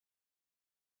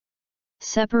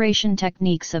Separation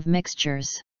techniques of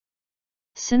mixtures.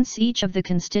 Since each of the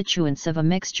constituents of a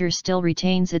mixture still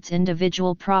retains its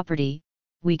individual property,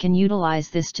 we can utilize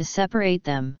this to separate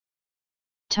them.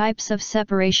 Types of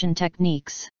separation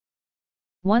techniques.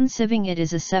 1. Sieving. It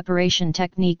is a separation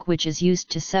technique which is used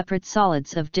to separate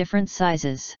solids of different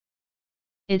sizes.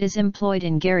 It is employed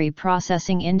in dairy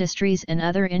processing industries and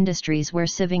other industries where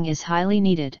sieving is highly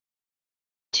needed.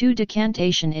 2.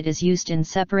 Decantation. It is used in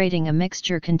separating a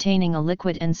mixture containing a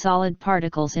liquid and solid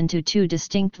particles into two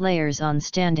distinct layers on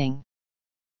standing.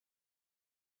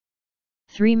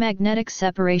 3. Magnetic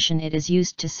separation. It is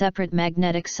used to separate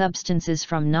magnetic substances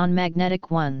from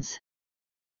non-magnetic ones.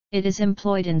 It is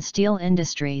employed in steel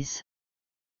industries.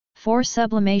 4.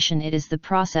 Sublimation. It is the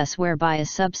process whereby a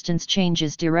substance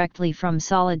changes directly from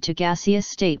solid to gaseous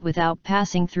state without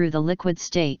passing through the liquid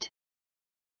state.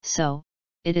 So,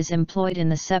 it is employed in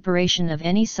the separation of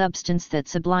any substance that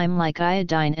sublime like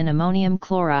iodine and ammonium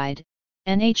chloride,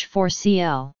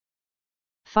 NH4Cl.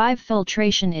 5.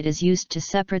 Filtration. It is used to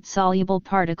separate soluble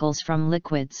particles from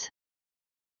liquids.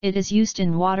 It is used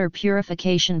in water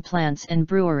purification plants and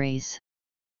breweries.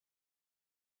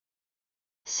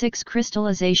 6.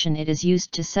 Crystallization. It is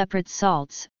used to separate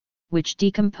salts, which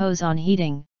decompose on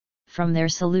heating, from their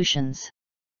solutions.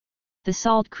 The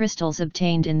salt crystals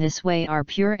obtained in this way are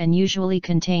pure and usually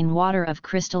contain water of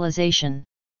crystallization.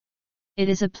 It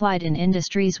is applied in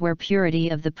industries where purity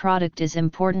of the product is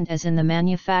important, as in the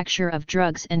manufacture of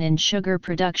drugs and in sugar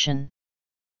production.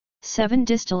 7.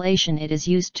 Distillation. It is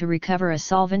used to recover a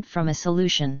solvent from a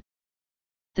solution.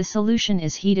 The solution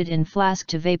is heated in flask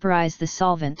to vaporize the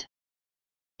solvent.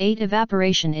 8.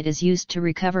 Evaporation. It is used to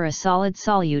recover a solid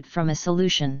solute from a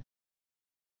solution.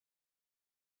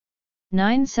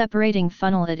 9. Separating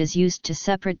funnel. It is used to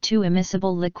separate two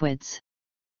immiscible liquids.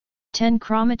 10.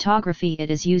 Chromatography. It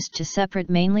is used to separate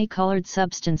mainly colored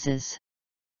substances.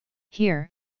 Here,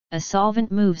 a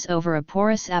solvent moves over a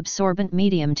porous absorbent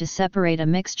medium to separate a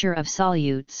mixture of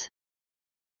solutes.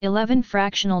 11.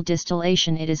 Fractional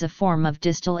distillation. It is a form of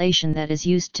distillation that is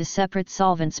used to separate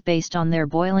solvents based on their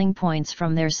boiling points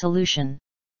from their solution.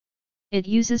 It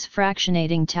uses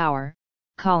fractionating tower,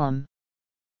 column.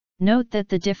 Note that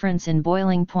the difference in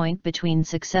boiling point between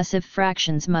successive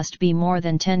fractions must be more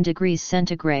than 10 degrees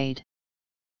centigrade.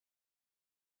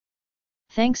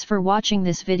 Thanks for watching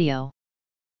this video.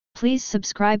 Please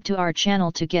subscribe to our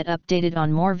channel to get updated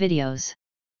on more videos.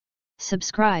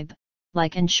 Subscribe,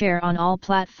 like and share on all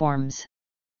platforms.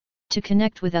 To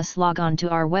connect with us, log on to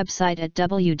our website at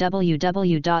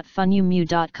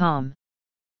www.funumu.com.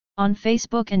 On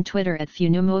Facebook and Twitter at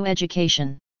Funumu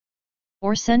Education.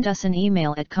 Or send us an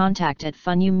email at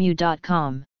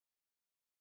contact@funumu.com.